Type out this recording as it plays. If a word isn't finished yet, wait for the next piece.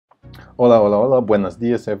Hola, hola, hola, buenos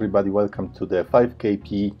dias everybody, welcome to the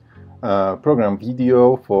 5KP program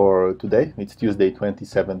video for today. It's Tuesday,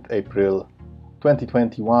 27th April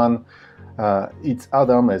 2021. It's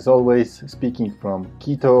Adam, as always, speaking from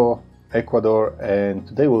Quito, Ecuador, and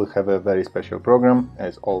today we'll have a very special program.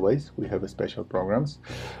 As always, we have a special programs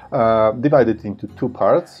divided into two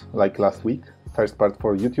parts, like last week. First part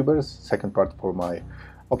for YouTubers, second part for my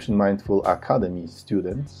Option Mindful Academy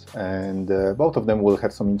students, and both of them will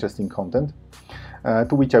have some interesting content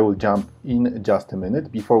to which I will jump in just a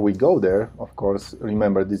minute. Before we go there, of course,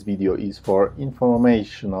 remember this video is for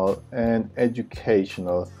informational and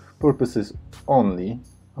educational purposes only,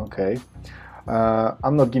 okay?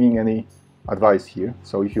 I'm not giving any advice here,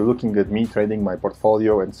 so if you're looking at me trading my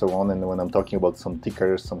portfolio and so on, and when I'm talking about some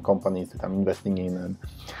tickers, some companies that I'm investing in and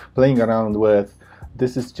playing around with,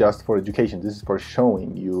 this is just for education. This is for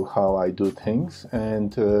showing you how I do things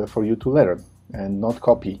and for you to learn and not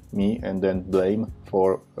copy me and then blame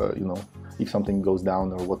for, if something goes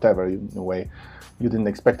down or whatever in a way you didn't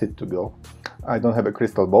expect it to go. I don't have a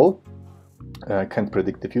crystal ball. I can't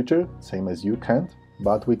predict the future, same as you can't,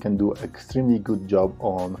 but we can do extremely good job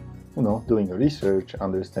on, doing research,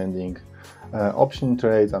 understanding option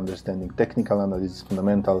trades, understanding technical analysis,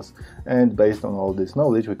 fundamentals, and based on all this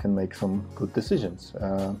knowledge we can make some good decisions,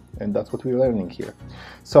 and that's what we're learning here.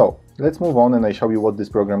 So let's move on and I show you what this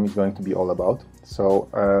program is going to be all about. So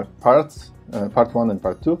part 1 and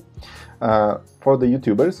part 2. For the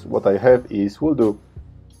YouTubers, what I have is we'll do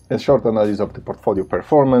a short analysis of the portfolio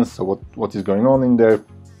performance, so what is going on in there,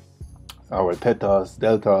 our thetas,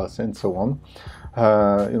 deltas, and so on.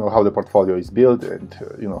 How the portfolio is built and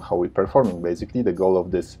how we're performing. Basically, the goal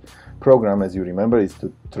of this program, as you remember, is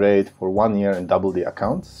to trade for 1 year and double the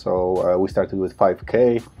account. So we started with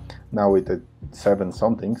 5K, now with a 7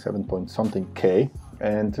 point something K,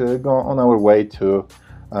 and go on our way to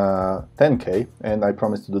 10K, and I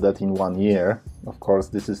promise to do that in 1 year. Of course,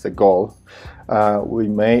 this is a goal. We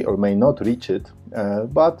may or may not reach it,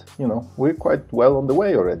 but we're quite well on the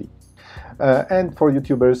way already. And for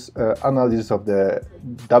YouTubers, analysis of the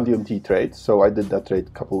WMT trade. So I did that trade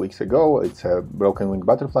a couple weeks ago. It's a broken wing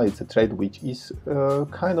butterfly. It's a trade which is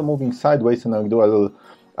kind of moving sideways, and I'll do a little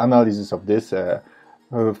analysis of this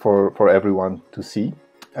for everyone to see.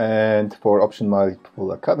 And for Option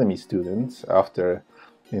Mindful Academy students, after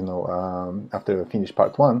I finish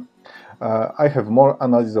part 1, I have more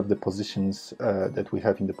analysis of the positions that we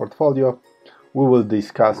have in the portfolio. We will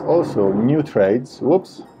discuss also new trades.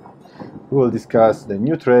 We will discuss the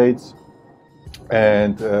new trades,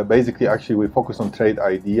 and basically actually we focus on trade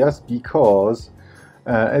ideas because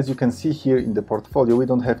as you can see here in the portfolio, we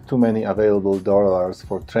don't have too many available dollars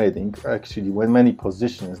for trading. Actually, when many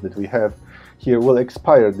positions that we have here will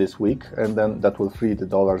expire this week, and then that will free the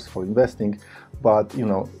dollars for investing. But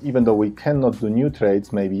even though we cannot do new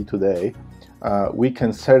trades maybe today, we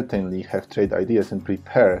can certainly have trade ideas and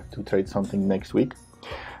prepare to trade something next week.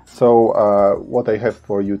 So what I have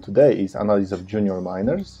for you today is analysis of junior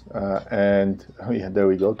miners, and yeah, there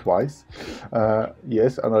we go, twice.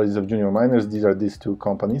 Yes, analysis of junior miners. These are these two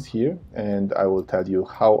companies here, and I will tell you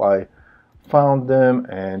how I found them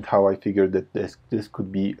and how I figured that this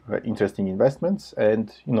could be interesting investments.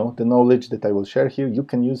 And the knowledge that I will share here you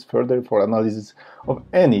can use further for analysis of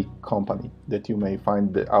any company that you may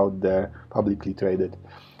find out there publicly traded.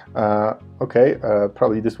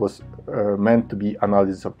 Probably this was meant to be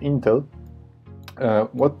analysis of Intel.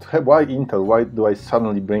 Why Intel? Why do I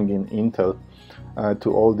suddenly bring in Intel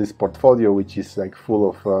to all this portfolio, which is like full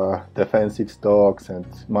of defensive stocks and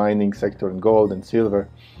mining sector and gold and silver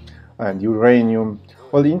and uranium?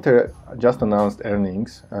 Well, Intel just announced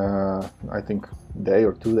earnings, I think a day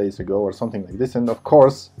or 2 days ago or something like this, and of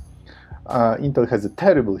course Intel has a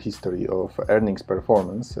terrible history of earnings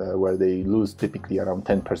performance, where they lose typically around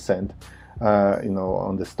 10%,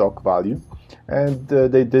 on the stock value, and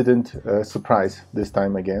they didn't surprise this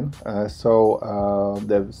time again. So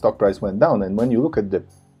the stock price went down, and when you look at the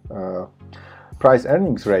price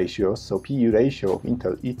earnings ratio, so PE ratio of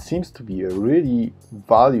Intel, it seems to be a really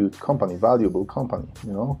valuable company,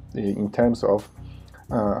 in terms of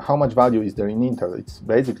how much value is there in Intel. It's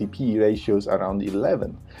basically PE ratios around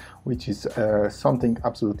 11, which is something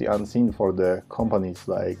absolutely unseen for the companies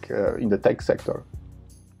like in the tech sector.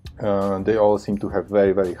 They all seem to have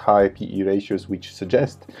very, very high PE ratios, which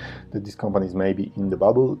suggest that these companies may be in the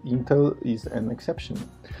bubble. Intel is an exception.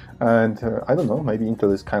 And I don't know, maybe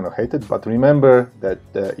Intel is kind of hated, but remember that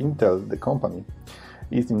Intel, the company,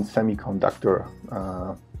 is in semiconductor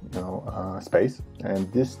space,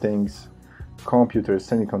 and these things, computers,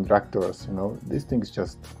 semiconductors, these things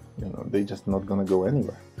just You know, they're just not gonna go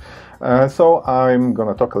anywhere. So I'm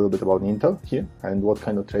gonna talk a little bit about Intel here and what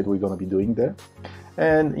kind of trade we're gonna be doing there.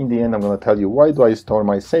 And in the end, I'm gonna tell you why do I store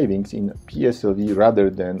my savings in PSLV rather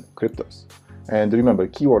than cryptos. And remember,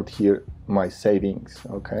 keyword here, my savings,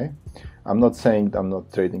 okay? I'm not saying I'm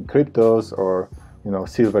not trading cryptos or, you know,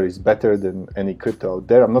 silver is better than any crypto out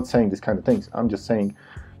there. I'm not saying these kind of things. I'm just saying,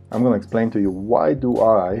 I'm going to explain to you why do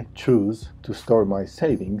I choose to store my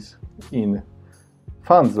savings in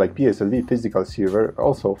funds like PSLV, physical silver,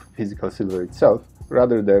 also physical silver itself,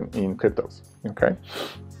 rather than in cryptos, okay?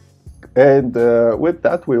 And with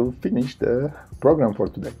that, we'll finish the program for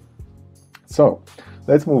today. So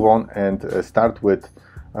let's move on and start with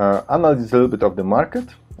analyze a little bit of the market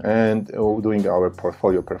and doing our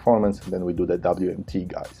portfolio performance, and then we do the WMT,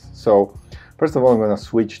 guys. So first of all, I'm going to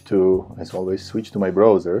switch to, as always, switch to my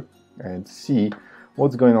browser and see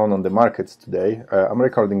what's going on the markets today. I'm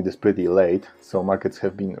recording this pretty late, so markets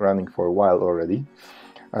have been running for a while already.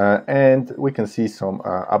 And we can see some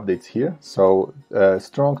updates here. So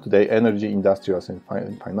strong today, energy, industrials, and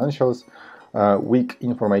financials. Weak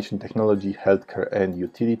information technology, healthcare, and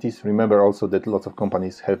utilities. Remember also that lots of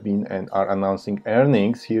companies have been and are announcing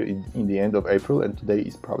earnings here in the end of April, and today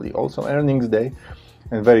is probably also earnings day,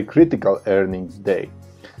 and very critical earnings day.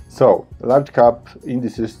 So large cap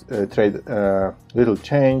indices trade little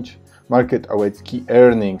change. Market awaits key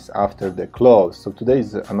earnings after the close. So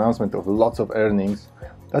today's announcement of lots of earnings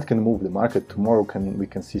that can move the market. Tomorrow we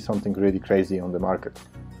can see something really crazy on the market.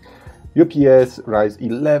 UPS rise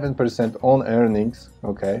 11% on earnings,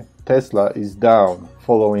 okay? Tesla is down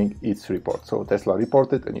following its report. So Tesla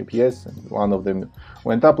reported and UPS, and one of them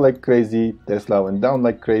went up like crazy, Tesla went down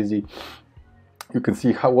like crazy. You can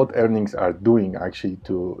see what earnings are doing actually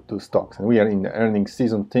to stocks. And we are in the earnings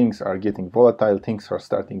season, things are getting volatile, things are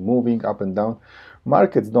starting moving up and down.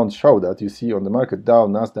 Markets don't show that. You see on the market Dow,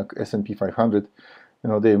 Nasdaq, S&P 500, you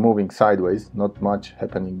know, they're moving sideways, not much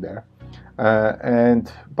happening there.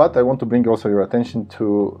 But I want to bring also your attention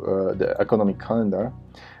to the economic calendar,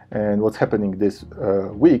 and what's happening this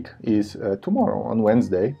week is tomorrow on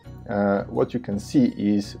Wednesday. What you can see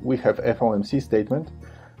is we have FOMC statement,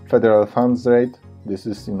 federal funds rate. This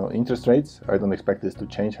is, you know, interest rates. I don't expect this to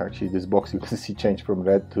change. Actually, this box you can see change from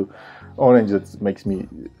red to orange. That makes me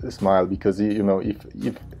smile, because, you know,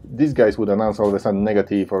 if these guys would announce all of a sudden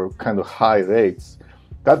negative or kind of high rates,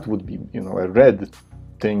 that would be, you know, a red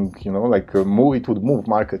thing, you know, like it would move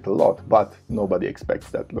market a lot, but nobody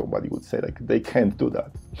expects that. Nobody would say like they can't do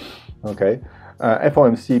that. Okay,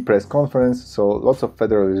 FOMC press conference, so lots of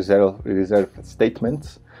Federal Reserve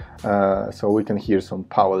statements, so we can hear some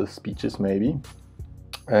Powell speeches maybe,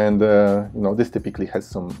 and you know, this typically has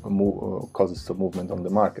some causes some movement on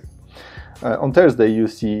the market. On Thursday you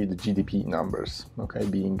see the GDP numbers, okay,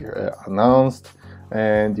 being announced,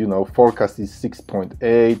 and you know, forecast is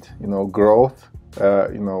 6.8, you know, growth,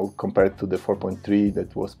 you know, compared to the 4.3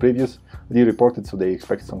 that was previously reported, so they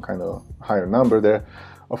expect some kind of higher number there.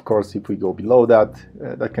 Of course, if we go below that,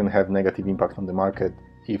 that can have negative impact on the market.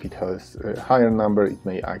 If it has a higher number, it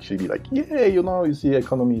may actually be like, yeah, you know, you see,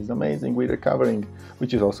 economy is amazing, we're recovering,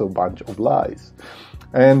 which is also a bunch of lies.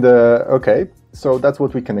 And okay, so that's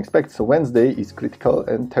what we can expect. So Wednesday is critical,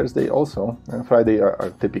 and Thursday also, and Friday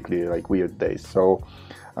are typically like weird days. So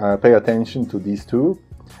pay attention to these two.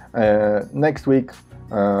 Next week,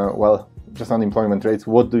 well, just unemployment rates.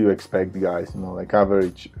 What do you expect, guys? You know, like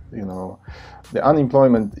average, you know, the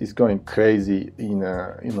unemployment is going crazy in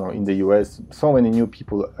you know, in the US. So many new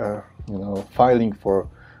people, you know, filing for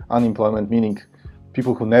unemployment, meaning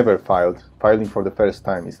people who never filing for the first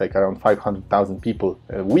time. It's like around 500,000 people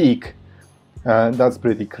a week, and that's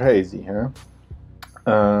pretty crazy, huh?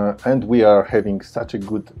 And we are having such a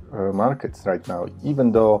good markets right now,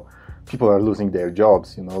 even though people are losing their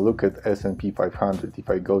jobs. You know, look at S&P 500. If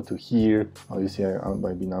I go to here, you see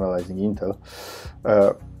I've been analyzing Intel.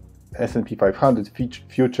 S&P 500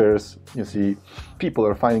 futures, you see people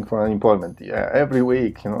are fighting for unemployment, yeah, every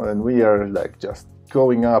week, you know, and we are like just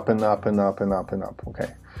going up and up and up and up and up.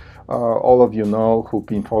 Okay, all of you know, who've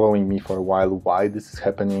been following me for a while, why this is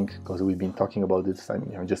happening, because we've been talking about this. I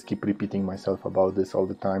mean, I just keep repeating myself about this all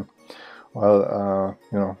the time. Well,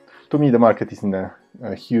 you know, to me the market is in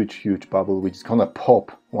a huge bubble which is gonna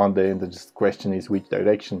pop one day, and the just question is which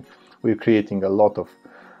direction. We're creating a lot of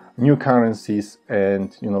new currencies,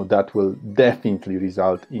 and you know, that will definitely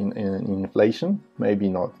result in inflation. Maybe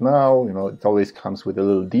not now, you know, it always comes with a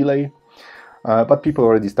little delay, but people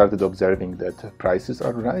already started observing that prices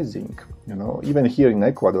are rising. You know, even here in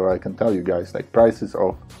Ecuador, I can tell you guys, like prices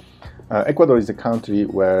of Ecuador is a country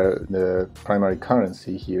where the primary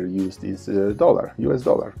currency here used is dollar, US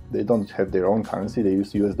dollar. They don't have their own currency, they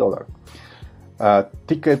use US dollar.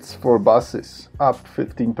 Tickets for buses up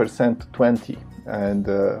 15% to 20%, and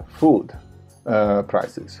food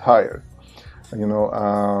prices higher. You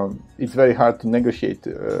know, it's very hard to negotiate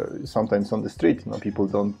sometimes on the street. You know, people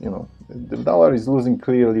don't, you know, the dollar is losing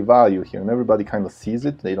clearly value here, and everybody kind of sees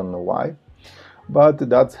it. They don't know why. But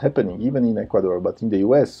that's happening even in Ecuador. But in the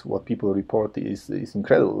US, what people report is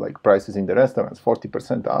incredible, like prices in the restaurants,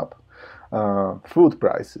 40% up. Food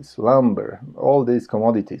prices, lumber, all these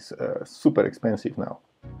commodities, super expensive now.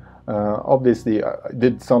 Obviously,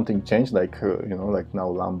 did something change? Like you know, like now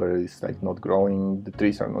lumber is like not growing, the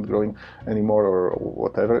trees are not growing anymore, or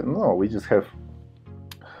whatever. No, we just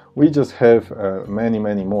have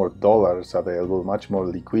many more dollars available, much more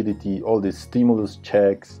liquidity, all these stimulus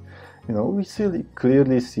checks. You know, we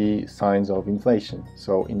clearly see signs of inflation.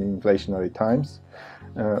 So in inflationary times,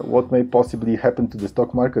 what may possibly happen to the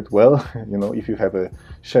stock market? Well, you know, if you have a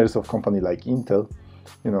shares of company like Intel,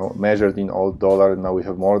 you know, measured in all dollar, and now we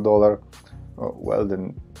have more dollar, well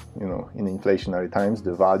then, you know, in inflationary times,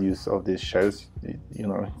 the values of these shares, you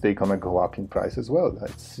know, they're gonna go up in price as well.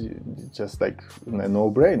 It's just like a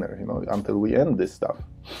no-brainer, you know, until we end this stuff.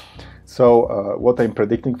 So what I'm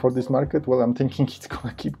predicting for this market, well, I'm thinking it's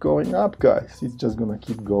gonna keep going up, guys. It's just gonna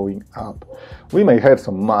keep going up. We may have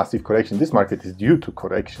some massive correction. This market is due to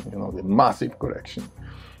correction, you know, the massive correction.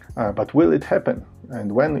 But will it happen?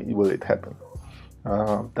 And when will it happen?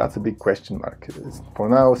 That's a big question mark. For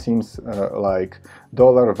now, seems like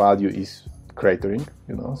dollar value is cratering,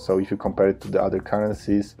 you know. So if you compare it to the other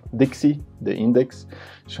currencies, DXY, the index,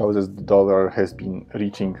 shows us the dollar has been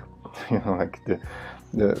reaching, you know, like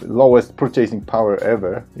the lowest purchasing power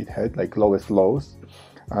ever it had, like lowest lows.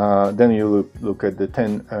 Then you look at the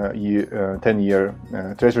 10-year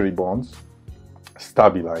treasury bonds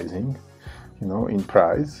stabilizing, you know, in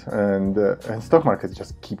price, and stock markets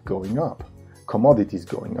just keep going up. Commodities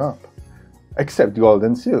going up, except gold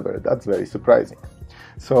and silver. That's very surprising.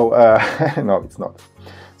 So no, it's not.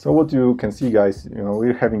 So what you can see, guys, you know,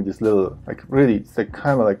 we're having this little, like, really, it's like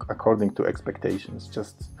kind of like according to expectations,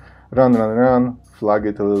 just run, flag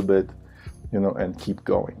it a little bit, you know, and keep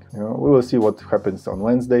going. You know, we will see what happens on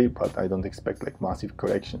Wednesday, but I don't expect like massive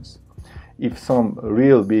corrections. If some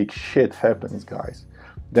real big shit happens, guys,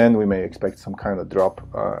 then we may expect some kind of drop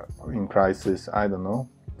in prices. I don't know,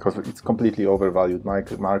 because it's completely overvalued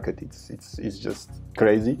market. It's just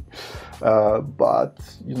crazy. But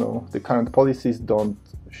you know, the current policies don't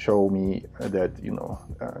show me that, you know,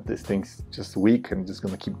 this thing's just weak and just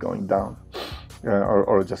gonna keep going down,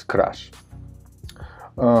 or just crash.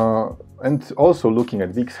 And also looking at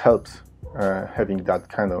VIX helps, having that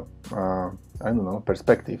kind of I don't know,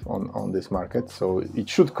 perspective on this market. So it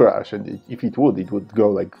should crash, and if it would go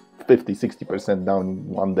like 50-60% down in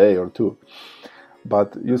one day or two.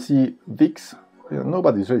 But you see, VIX, you know,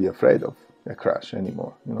 nobody's really afraid of a crash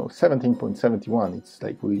anymore. You know, 17.71, it's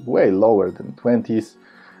like way lower than 20s.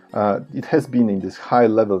 It has been in these high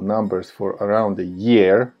level numbers for around a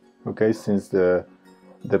year, okay, since the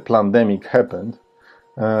pandemic happened.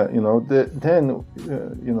 You know, then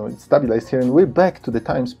you know, it stabilized here, and we're back to the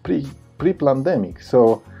times pre-pandemic.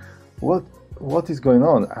 So what is going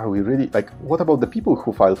on? Are we really, like, what about the people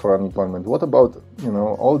who filed for unemployment? What about, you know,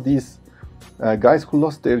 all these guys who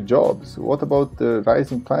lost their jobs? What about the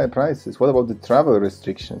rising prices? What about the travel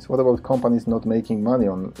restrictions? What about companies not making money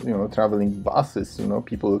on, you know, traveling buses? You know,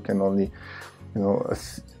 people can only, you know,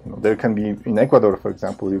 there can be, in Ecuador, for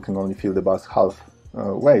example, you can only fill the bus half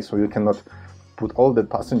way, so you cannot put all the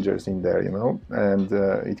passengers in there, you know, and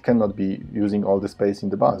it cannot be using all the space in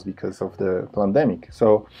the bus because of the pandemic.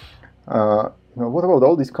 So, you know, what about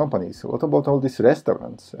all these companies? What about all these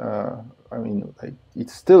restaurants? I mean, like,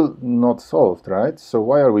 it's still not solved, right? So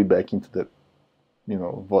why are we back into the, you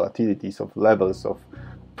know, volatilities of levels of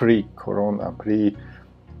pre-corona,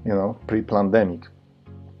 pre-pandemic?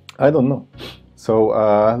 I don't know. So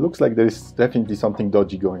looks like there is definitely something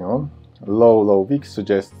dodgy going on. Low VIX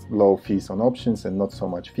suggests low fees on options and not so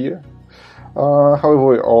much fear. However,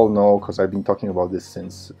 we all know, because I've been talking about this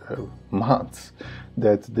since months,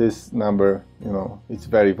 that this number, you know, it's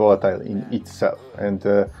very volatile in itself. And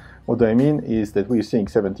what do I mean is that we're seeing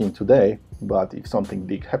 17 today, but if something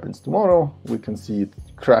big happens tomorrow, we can see it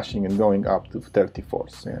crashing and going up to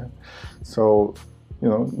 34s. Yeah. So, you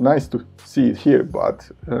know, nice to see it here, but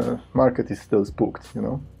market is still spooked. You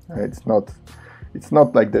know, it's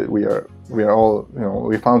not like that we are all, you know,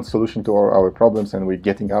 we found solution to all our problems and we're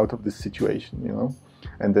getting out of this situation, you know,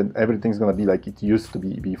 and then everything's gonna be like it used to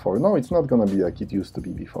be before. No, it's not gonna be like it used to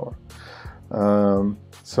be before.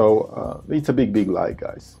 It's a big lie,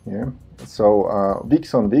 guys. Yeah. So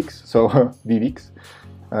VIX on VIX, so VVIX,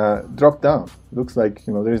 dropped down. Looks like,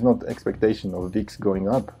 you know, there is not expectation of VIX going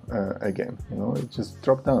up again. You know, it just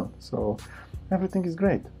dropped down. So everything is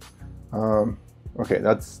great. Okay,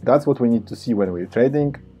 that's what we need to see when we're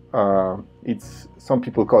trading. It's, some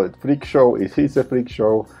people call it freak show. It is a freak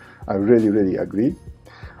show. I really agree.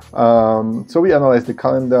 So we analyze the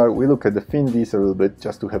calendar. We look at the FinVis a little bit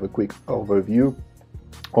just to have a quick overview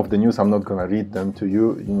of the news. I'm not gonna read them to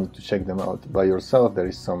you. You need to check them out by yourself. There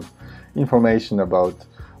is some information about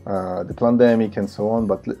the pandemic and so on,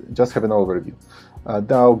 but just have an overview.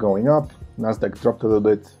 Dow going up, Nasdaq dropped a little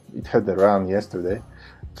bit. It had a run yesterday,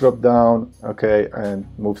 dropped down, okay, and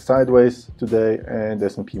moved sideways today, and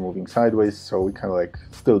S&P moving sideways. So we kind of like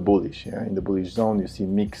still bullish, yeah, in the bullish zone. You see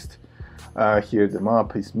mixed. Here the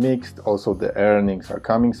map is mixed. Also the earnings are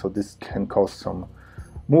coming, so this can cause some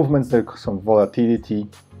movements there, some volatility.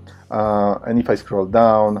 And if I scroll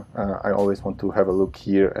down, I always want to have a look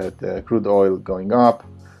here at the crude oil going up,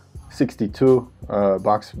 62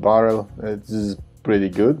 bucks a barrel. This is pretty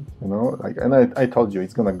good, you know. Like, and I told you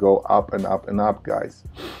it's gonna go up and up and up, guys.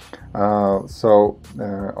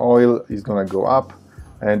 Oil is gonna go up.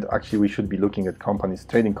 And actually, we should be looking at companies,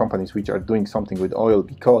 trading companies, which are doing something with oil.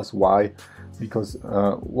 Because why? Because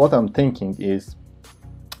what I'm thinking is,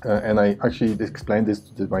 and I actually explained this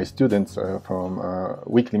to my students from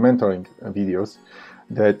weekly mentoring videos,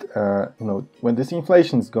 that you know, when this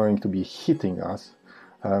inflation is going to be hitting us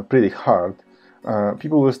pretty hard,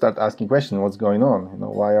 people will start asking questions: what's going on? You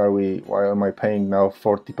know, why am I paying now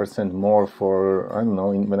 40% more for, I don't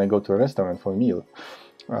know, when I go to a restaurant for a meal?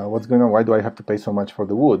 What's going on? Why do I have to pay so much for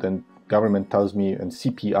the wood? And government tells me, and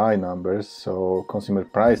CPI numbers, so consumer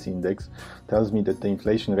price index, tells me that the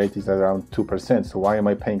inflation rate is around 2%. So why am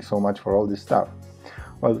I paying so much for all this stuff?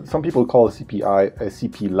 Well, some people call CPI a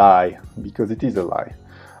CP lie, because it is a lie.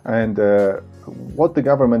 And what the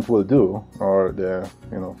government will do, or the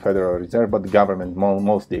Federal Reserve, but the government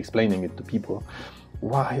mostly explaining it to people,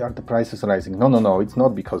 why are the prices rising? No, it's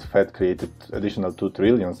not because Fed created additional 2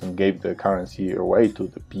 trillions and gave the currency away to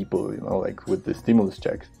the people, you know, like with the stimulus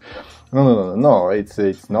checks. No,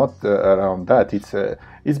 it's not around that.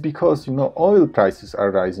 It's because, you know, oil prices are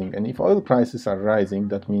rising, and if oil prices are rising,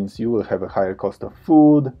 that means you will have a higher cost of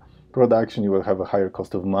food production, you will have a higher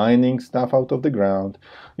cost of mining stuff out of the ground,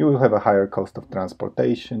 you will have a higher cost of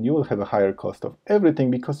transportation, you will have a higher cost of everything,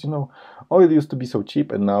 because, you know, oil used to be so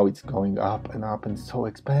cheap and now it's going up and so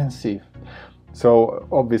expensive. So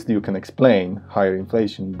obviously you can explain higher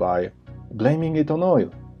inflation by blaming it on oil,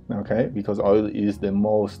 okay, because oil is the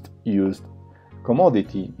most used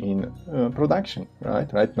commodity in production,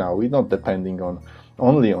 right now. We're not depending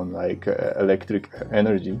only on like electric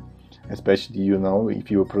energy. Especially, you know, if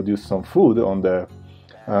you produce some food on the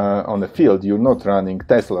field, you're not running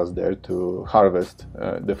Teslas there to harvest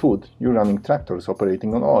the food. You're running tractors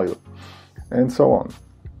operating on oil, and so on.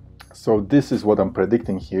 So this is what I'm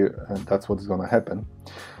predicting here, and that's what's going to happen.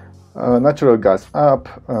 Natural gas up,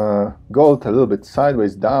 gold a little bit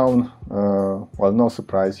sideways down. Well, no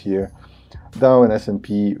surprise here. Dow and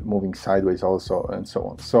S&P moving sideways also, and so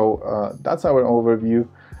on. So that's our overview.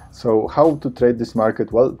 So how to trade this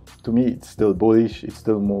market? Well, to me, it's still bullish. It's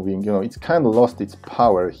still moving. You know, it's kind of lost its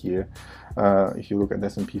power here. If you look at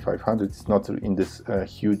S&P 500, it's not in this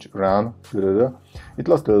huge run. It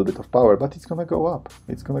lost a little bit of power, but it's gonna go up.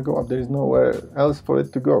 It's gonna go up. There is nowhere else for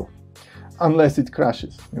it to go, unless it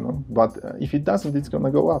crashes. You know, but if it doesn't, it's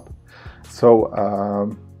gonna go up. So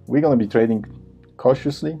we're gonna be trading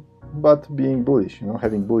cautiously, but being bullish, you know,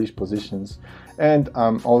 having bullish positions. And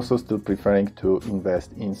I'm also still preferring to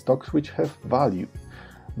invest in stocks which have value,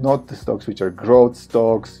 not the stocks which are growth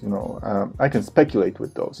stocks. You know, I can speculate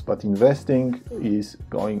with those, but investing is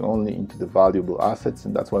going only into the valuable assets.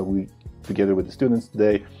 And that's why we, together with the students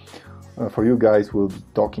today, for you guys, we'll be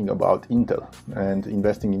talking about Intel and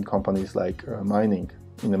investing in companies like mining,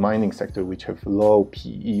 in the mining sector, which have low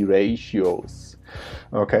PE ratios.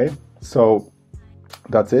 Okay, so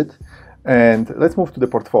that's it. And let's move to the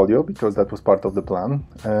portfolio, because that was part of the plan.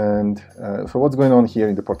 And so what's going on here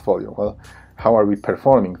in the portfolio? Well, how are we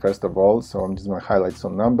performing, first of all? So I'm just going to highlight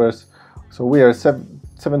some numbers. So we are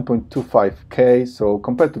 7.25K. So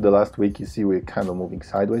compared to the last week, you see we're kind of moving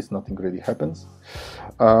sideways. Nothing really happens.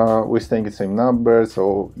 We're staying the same number.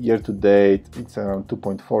 So year to date, it's around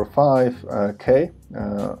 2.45K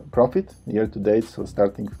profit year to date. So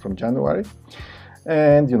starting from January.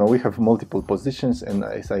 And, you know, we have multiple positions, and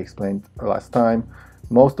as I explained last time,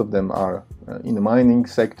 most of them are in the mining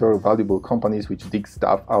sector, valuable companies which dig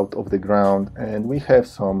stuff out of the ground, and we have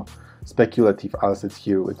some speculative assets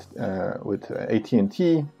here with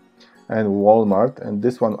INTC and Walmart, and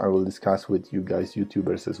this one I will discuss with you guys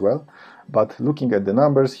YouTubers as well. But looking at the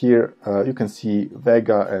numbers here, you can see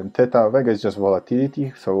Vega and Theta. Vega is just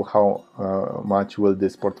volatility, so how much will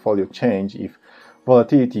this portfolio change if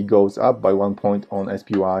volatility goes up by 1 point on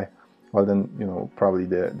SPY? Well, then, you know, probably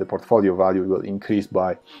the portfolio value will increase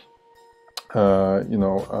by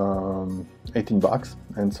 18 bucks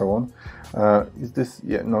and so on. Is this,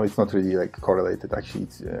 yeah, no, it's not really like correlated. Actually,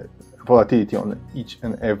 it's volatility on each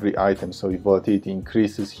and every item. So if volatility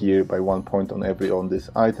increases here by 1 point on these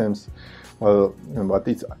items, well, you know, but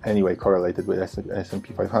it's anyway correlated with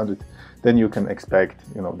S&P 500, then you can expect,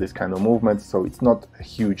 you know, this kind of movement. So it's not a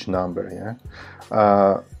huge number, yeah.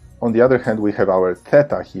 On the other hand, we have our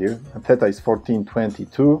Theta here. Theta is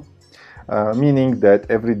 1422. Meaning that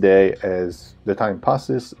every day as the time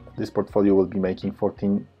passes, this portfolio will be making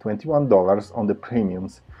 $14.21 on the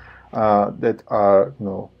premiums that are, you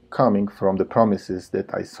know, coming from the promises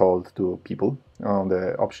that I sold to people on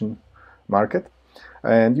the option market.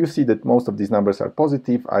 And you see that most of these numbers are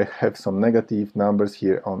positive. I have some negative numbers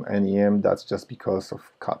here on NEM. That's just because of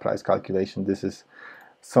price calculation. This is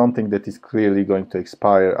something that is clearly going to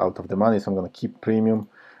expire out of the money, so I'm going to keep premium.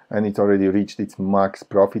 And it's already reached its max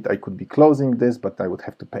profit. I could be closing this, but I would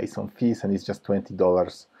have to pay some fees, and it's just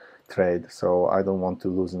 $20 trade. So I don't want to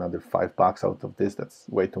lose another $5 out of this. That's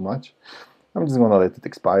way too much. I'm just gonna let it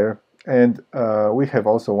expire. And we have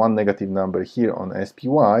also one negative number here on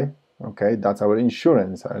SPY. Okay, that's our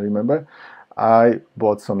insurance. I remember I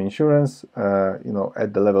bought some insurance, you know,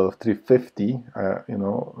 at the level of 350. You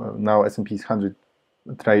know, now S&P is 100.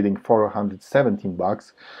 Trading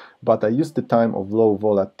 $417, but I used the time of low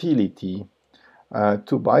volatility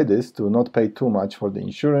to buy this, to not pay too much for the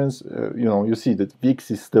insurance. You know, you see that VIX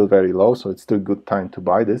is still very low, so it's still good time to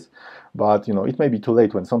buy this. But you know, it may be too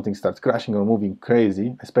late when something starts crashing or moving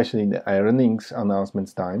crazy, especially in the earnings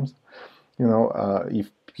announcements times. You know, if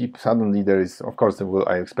suddenly there is, of course,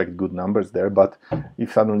 I expect good numbers there, but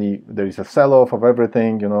if suddenly there is a sell-off of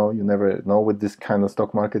everything, you know, you never know with this kind of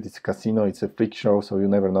stock market. It's a casino, it's a freak show, so you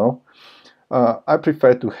never know. I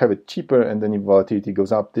prefer to have it cheaper, and then if volatility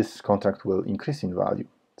goes up, this contract will increase in value.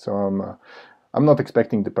 So I'm not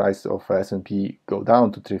expecting the price of S&P go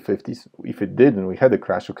down to 350s. If it did and we had a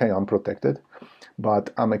crash, okay, I'm protected.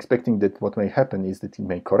 But I'm expecting that what may happen is that it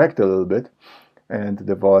may correct a little bit, and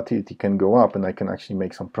the volatility can go up, and I can actually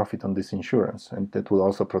make some profit on this insurance, and that will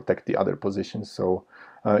also protect the other positions. So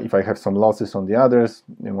if I have some losses on the others,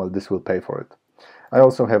 then, well, this will pay for it. I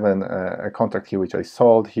also have a contract here which I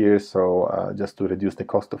sold here, so just to reduce the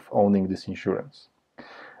cost of owning this insurance.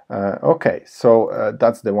 Okay, so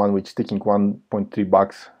that's the one which taking 1.3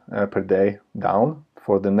 bucks per day down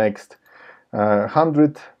for the next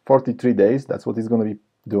 143 days. That's what it's going to be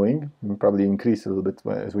doing. We'll probably increase a little bit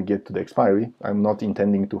as we get to the expiry. I'm not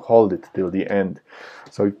intending to hold it till the end.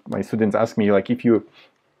 So if my students ask me, like, if you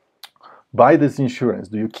buy this insurance,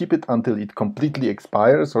 do you keep it until it completely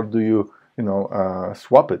expires, or do you, you know,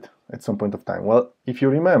 swap it at some point of time? Well, if you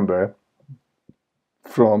remember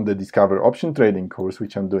from the Discover Option Trading course,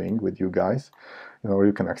 which I'm doing with you guys, you know,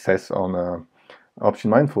 you can access on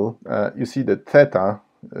Option Mindful, you see that theta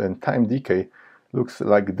and time decay looks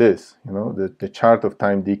like this, you know, the chart of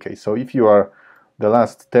time decay. So if you are the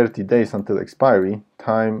last 30 days until expiry,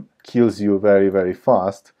 time kills you very, very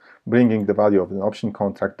fast, bringing the value of an option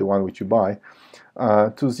contract, the one which you buy,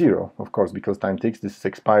 to zero, of course, because time ticks. This is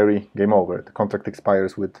expiry, game over. The contract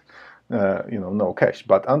expires with, you know, no cash.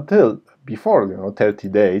 But until before, you know, 30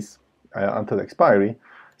 days until expiry,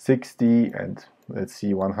 60 and let's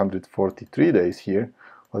see, 143 days here,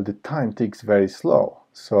 well, the time ticks very slow.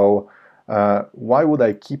 So why would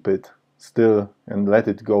I keep it still and let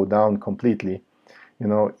it go down completely? You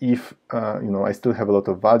know, if you know, I still have a lot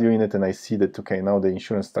of value in it, and I see that, okay, now the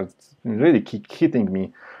insurance starts really hitting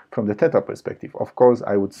me from the theta perspective. Of course,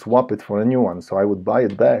 I would swap it for a new one. So I would buy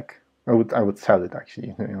it back. I would sell it,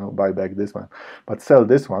 actually. You know, buy back this one, but sell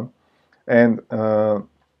this one, and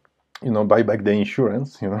you know, buy back the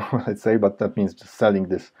insurance. You know, let's say, but that means just selling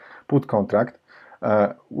this put contract.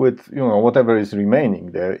 With, you know, whatever is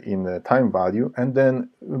remaining there in the time value, and then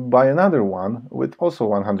buy another one with also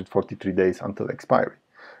 143 days until expiry.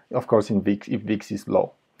 Of course, in VIX, if VIX is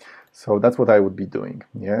low. So that's what I would be doing.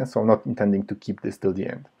 Yeah, so I'm not intending to keep this till the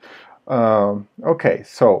end. Okay,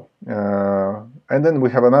 so and then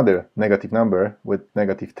we have another negative number with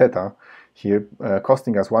negative theta here,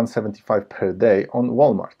 costing us 175 per day on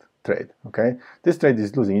Walmart trade. Okay, this trade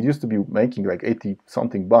is losing. It used to be making like 80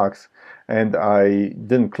 something bucks, and I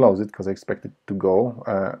didn't close it because I expected to go,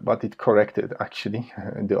 but it corrected actually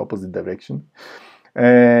in the opposite direction.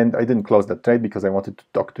 And I didn't close that trade because I wanted to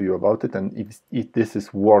talk to you about it and if this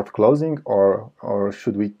is worth closing or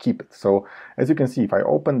should we keep it. So as you can see, if I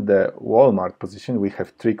open the Walmart position, we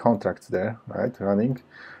have 3 contracts there, right, running.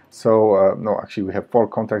 So no, actually we have 4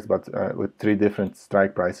 contracts, but with 3 different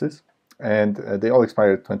strike prices, and they all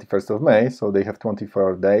expire 21st of May, so they have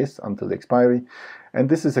 24 days until the expiry. And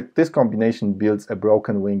this combination builds a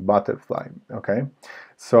broken wing butterfly. Okay,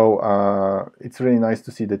 so it's really nice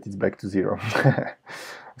to see that it's back to 0.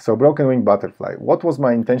 So broken wing butterfly. What was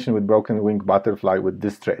my intention with broken wing butterfly with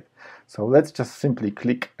this trade? So let's just simply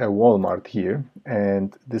click a Walmart here,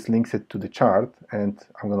 and this links it to the chart, and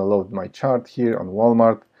I'm gonna load my chart here on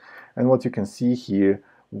Walmart. And what you can see here,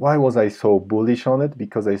 why was I so bullish on it?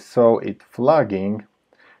 Because I saw it flagging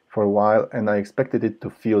for a while and I expected it to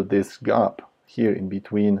fill this gap here in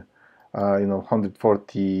between,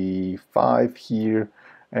 145 here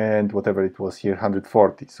and whatever it was here,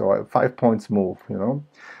 140. So a 5 points move,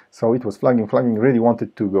 So it was flagging, really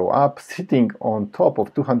wanted to go up, sitting on top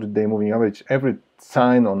of 200-day moving average. Every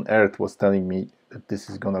sign on earth was telling me that this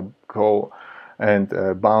is gonna go and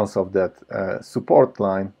bounce off that support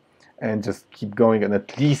line and just keep going and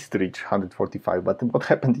at least reach 145. But what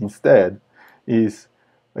happened instead is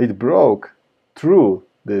it broke through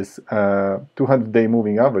this 200-day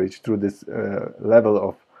moving average, through this level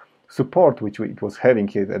of support which it was having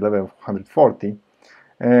here at level of 140,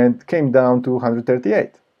 and came down to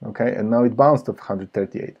 138. Okay, and now it bounced off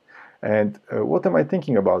 138. And what am I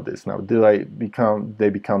thinking about this now? Do they become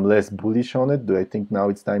less bullish on it? Do I think now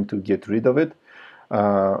it's time to get rid of it?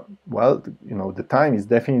 Well, the time is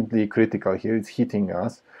definitely critical here. It's hitting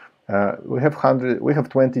us. We have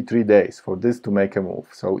 23 days for this to make a move.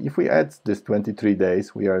 So if we add this 23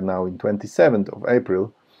 days, we are now in 27th of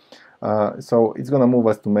April. So it's going to move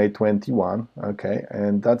us to May 21. Okay,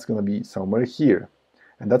 and that's going to be somewhere here.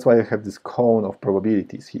 And that's why I have this cone of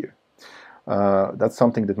probabilities here. That's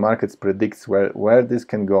something that markets predicts where this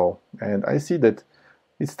can go. And I see that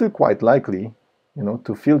it's still quite likely,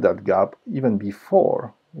 to fill that gap even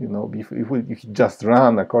before, if we just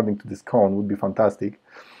run according to this cone, would be fantastic.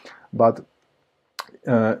 But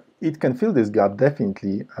it can fill this gap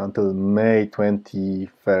definitely until May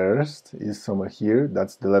 21st is somewhere here.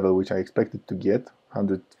 That's the level which I expected to get,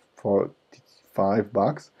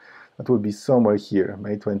 $145. That will be somewhere here,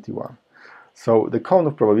 May 21. So the cone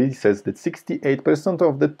of probability says that 68%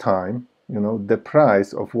 of the time, the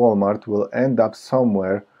price of Walmart will end up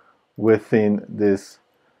somewhere within this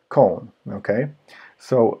cone. Okay,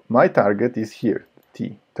 so my target is here,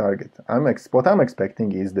 T target. What I'm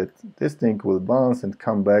expecting is that this thing will bounce and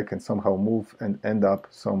come back and somehow move and end up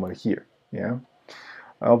somewhere here. Yeah,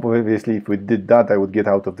 obviously if we did that, I would get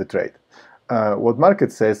out of the trade. What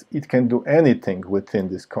market says, it can do anything within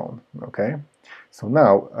this cone. Okay, so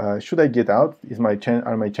now should I get out?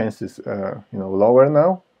 Are my chances lower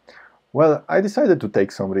now? Well, I decided to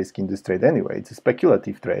take some risk in this trade anyway. It's a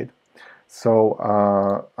speculative trade, so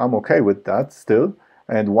I'm okay with that still.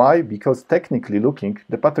 And why? Because technically looking,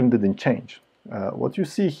 the pattern didn't change. What you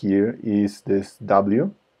see here is this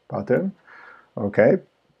W pattern, okay,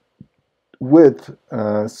 with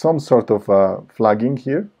some sort of flagging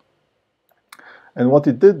here. And what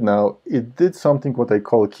it did now, it did something what I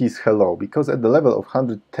call kiss hello, because at the level of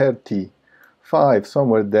 135,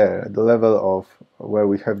 somewhere there, at the level of where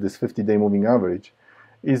we have this 50-day moving average,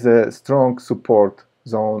 is a strong support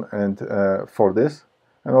zone, and for this,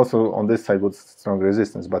 and also on this side was strong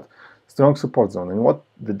resistance, but strong support zone. And what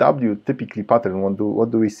the W typically pattern,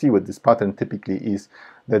 what do we see with this pattern typically is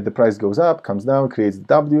that the price goes up, comes down, creates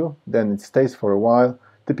W, then it stays for a while.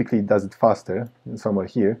 Typically it does it faster, somewhere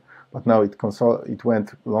here, but now it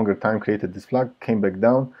went longer time, created this flag, came back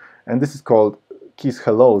down, and this is called kiss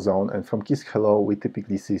hello zone, and from kiss hello we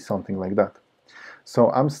typically see something like that.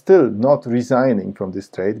 So I'm still not resigning from this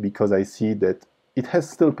trade because I see that it has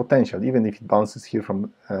still potential, even if it bounces here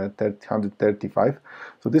from 135.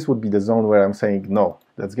 So this would be the zone where I'm saying, no,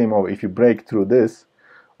 that's game over. If you break through this,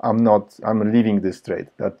 I'm leaving this trade.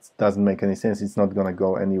 That doesn't make any sense. It's not going to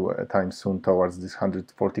go anywhere time soon towards this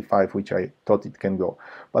 145, which I thought it can go.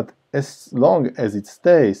 But as long as it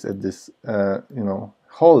stays at this,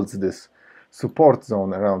 holds this support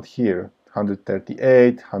zone around here,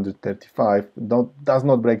 138, 135, does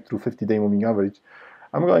not break through 50-day moving average,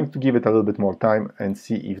 I'm going to give it a little bit more time and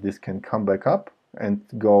see if this can come back up and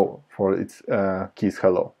go for its kiss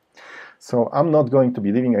hello. So I'm not going to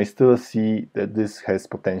be leaving. I still see that this has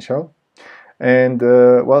potential. And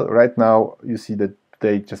well, right now you see that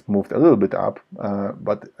they just moved a little bit up,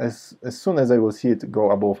 but as soon as I will see it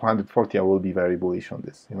go above 140, I will be very bullish on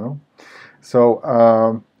this,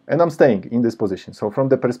 So and I'm staying in this position. So from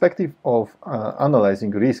the perspective of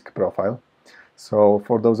analyzing risk profile, so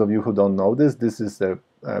for those of you who don't know this, this is the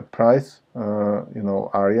price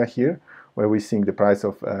area here, where we're seeing the price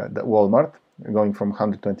of the Walmart going from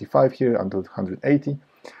 125 here until 180,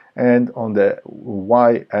 and on the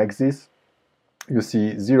y-axis you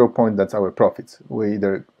see 0 point, that's our profits. We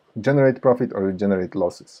either generate profit or we generate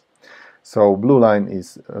losses. So blue line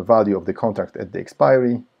is value of the contract at the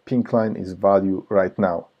expiry, pink line is value right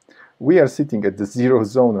now. We are sitting at the zero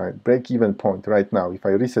zone, right, break-even point right now. If I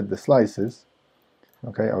reset the slices,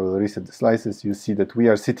 okay, I will reset the slices, you see that we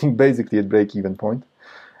are sitting basically at break-even point.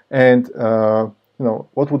 And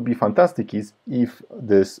what would be fantastic is if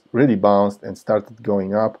this really bounced and started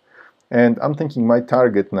going up. And I'm thinking my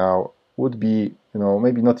target now would be,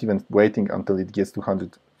 maybe not even waiting until it gets to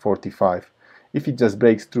 145. If it just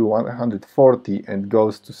breaks through 140 and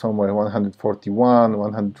goes to somewhere 141,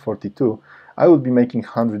 142, I would be making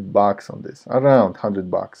 $100 on this, around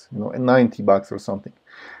 $100, and $90 or something.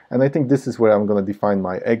 And I think this is where I'm going to define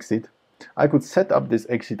my exit. I could set up this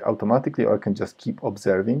exit automatically, or I can just keep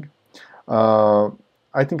observing.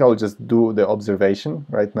 I think I'll just do the observation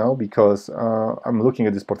right now because I'm looking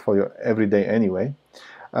at this portfolio every day anyway.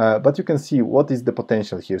 But you can see what is the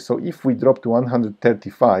potential here. So if we drop to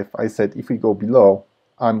 135, I said if we go below,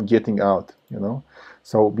 I'm getting out,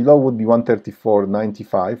 So below would be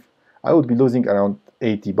 134.95. I would be losing around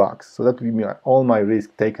 $80. So that would be all my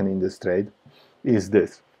risk taken in this trade is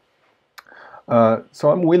this. So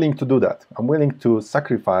I'm willing to do that. I'm willing to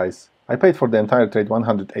sacrifice. I paid for the entire trade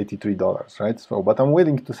 $183, right? So, but I'm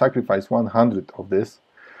willing to sacrifice 100 of this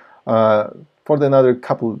for another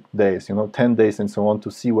couple days, 10 days and so on, to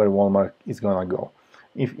see where Walmart is gonna go.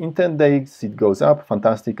 If in 10 days it goes up,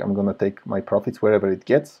 fantastic, I'm gonna take my profits wherever it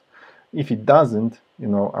gets. If it doesn't,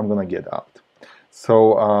 I'm gonna get out.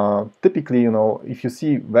 So typically, if you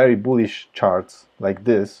see very bullish charts like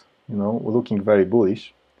this, looking very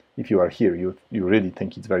bullish, if you are here, you really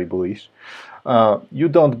think it's very bullish, you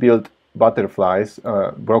don't build butterflies,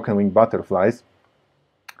 broken wing butterflies,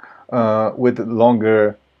 with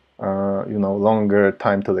longer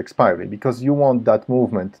time till expiry, because you want that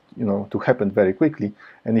movement, to happen very quickly.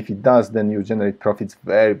 And if it does, then you generate profits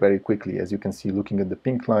very, very quickly. As you can see, looking at the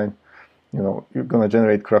pink line, you're gonna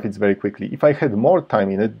generate profits very quickly. If I had more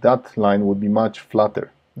time in it, that line would be much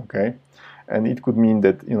flatter, okay? And it could mean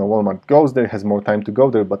that, Walmart goes there, has more time to go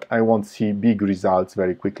there, but I won't see big results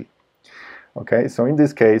very quickly. Okay, so in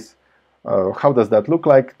this case, how does that look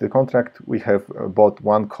like? The contract, we have bought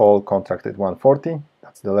one call contract at 140.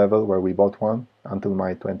 That's the level where we bought one until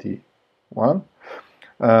May 21.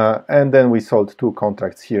 And then we sold two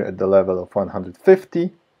contracts here at the level of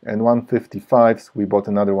 150 and 155. We bought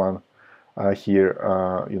another one here,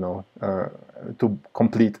 to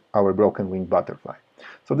complete our broken wing butterfly.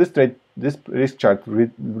 So this trade, this risk chart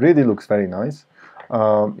really looks very nice.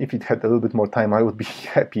 If it had a little bit more time, I would be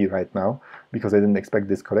happy right now because I didn't expect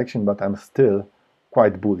this correction, but I'm still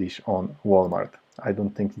quite bullish on Walmart. I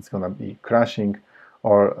don't think it's gonna be crashing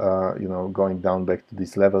or going down back to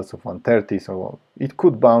these levels of 130. So it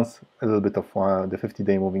could bounce a little bit of the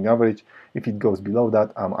 50-day moving average. If it goes below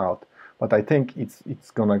that, I'm out. But I think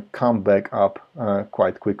it's gonna come back up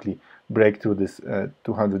quite quickly, break through this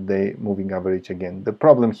 200-day moving average again. The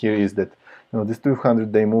problem here is that this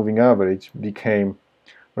 200-day moving average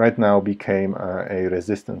right now became a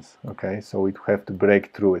resistance. Okay, so it have to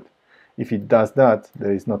break through it. If it does that,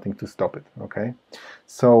 there is nothing to stop it. Okay,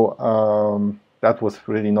 so that was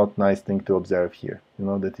really not nice thing to observe here.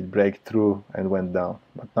 That it break through and went down,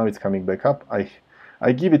 but now it's coming back up.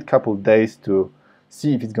 I give it a couple days to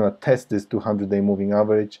see if it's gonna test this 200-day moving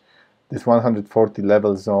average, this 140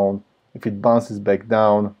 level zone. If it bounces back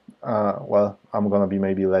down, well, I'm gonna be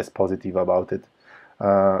maybe less positive about it,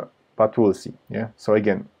 but we'll see. Yeah. So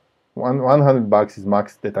again, $100 is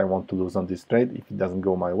max that I want to lose on this trade if it doesn't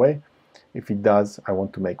go my way. If it does, I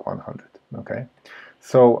want to make 100. Okay.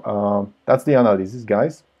 So that's the analysis,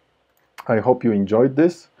 guys. I hope you enjoyed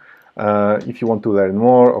this. If you want to learn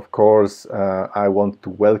more, of course, I want to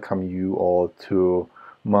welcome you all to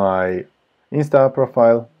my Insta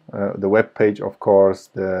profile, the web page, of course,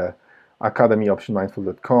 the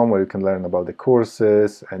academy-mindful.com, where you can learn about the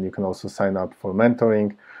courses, and you can also sign up for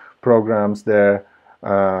mentoring programs there.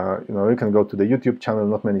 You can go to the YouTube channel.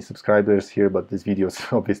 Not many subscribers here, but these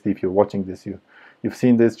videos, obviously, if you're watching this, you've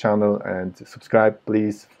seen this channel, and subscribe,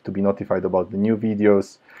 please, to be notified about the new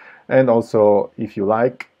videos. And also, if you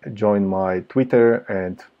like, join my Twitter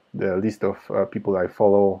and the list of people I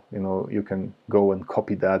follow. You can go and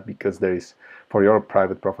copy that, because there is, for your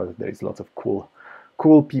private profile, there is lots of cool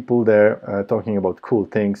cool people there talking about cool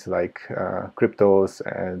things like cryptos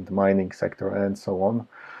and mining sector and so on.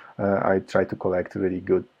 I try to collect really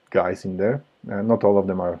good guys in there. Not all of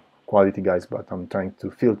them are quality guys, but I'm trying to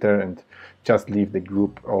filter and just leave the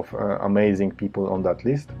group of amazing people on that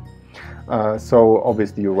list. So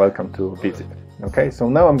obviously you're welcome to visit. Okay, so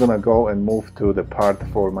now I'm gonna go and move to the part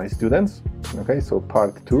for my students. Okay, so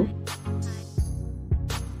part 2.